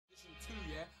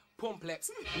Complex.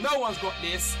 No one's got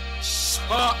this.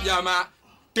 Shut your mouth,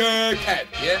 dickhead,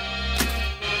 yeah?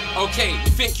 Okay, you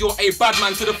think you're a bad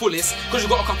man to the fullest because you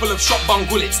got a couple of shotgun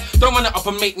bullets. Don't run it up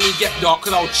and make me get dark,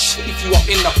 cause I'll chip you up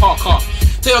in the park car.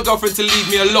 Tell your girlfriend to leave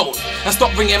me alone and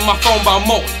stop ringing my phone by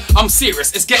mode. I'm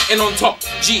serious, it's getting on top.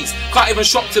 Jeez, can't even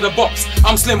shop to the box.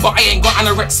 I'm slim but I ain't got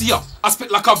anorexia. I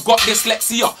spit like I've got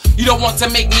dyslexia. You don't want to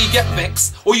make me get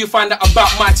vexed, or you find out about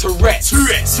my Tourette's.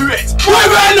 Tourette's.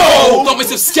 Bueno! Got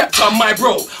Mr. Skepta, my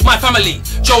bro, my family,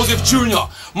 Joseph Jr.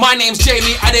 My name's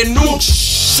Jamie, I didn't know.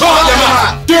 Shut your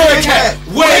mouth, dickhead,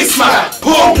 waste man,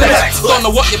 complex. Don't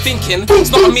know what you're thinking.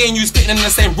 It's not me and you spitting in the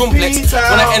same roomplex.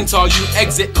 When I enter, you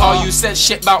exit car. You said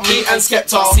shit about me and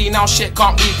Skepta. See now shit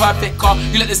can't be perfect car.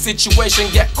 You let the situation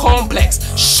get complex.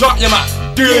 Shut your mouth,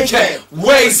 dickhead,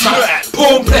 waste man,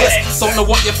 complex. Don't know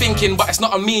what you're thinking, but it's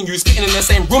not me and you spitting in the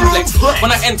same roomplex.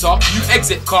 When I enter, you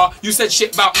exit car. You said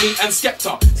shit about me and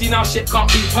Skepta. See now shit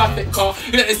can't be perfect car.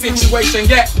 You let the situation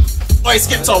get. Oi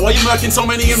Skepta, why you murking so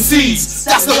many MCs?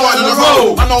 That's the one on the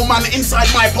road. I know man inside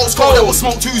my postcode that will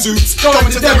smoke two zoots. Going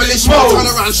to devilish mode. Turn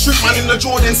around, shoot man in the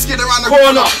Jordan, skid around the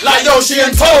corner like Yoshi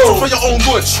and Toad. For your own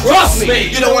good, trust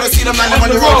me. You don't wanna see the man on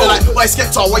the road. Like, oi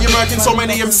Skepta, why you murking so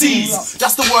many MCs?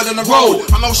 That's the word on the road.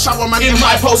 I know shower man in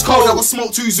my postcode that will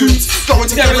smoke two zoots. Going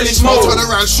to devilish mode. Turn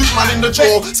around, shoot man in the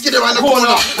jaw, skid around the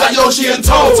corner like Yoshi and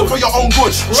Toad. So for your own good,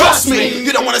 trust me.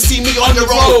 You don't wanna see me on the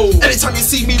road. Anytime you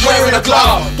see me wearing a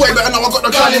glove, boy better know I got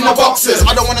the gun in the boxes.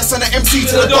 I don't wanna send an MC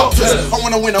to the doctors. I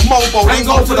wanna win a Mobo, then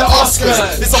go for the Oscars.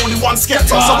 There's only one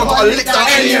Skepta, someone gotta lick down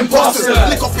any imposters.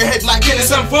 Lick off your head like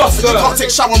Guinness and Foster. You can't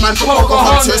take shower man for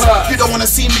Pocahontas. You don't wanna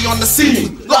see me on the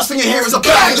scene. Last thing you hear is a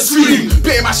bang, a scream.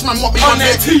 Beer mash man want me on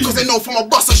their team, cause they know from a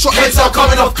bus and shot heads are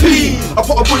coming off clean. I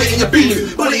put a bullet in your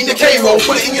beam, bullet in your K-roll,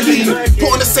 bullet in your lean.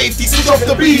 Put on the safety, switch off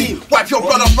the beam. Wipe your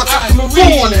blood off, attack from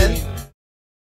a morning.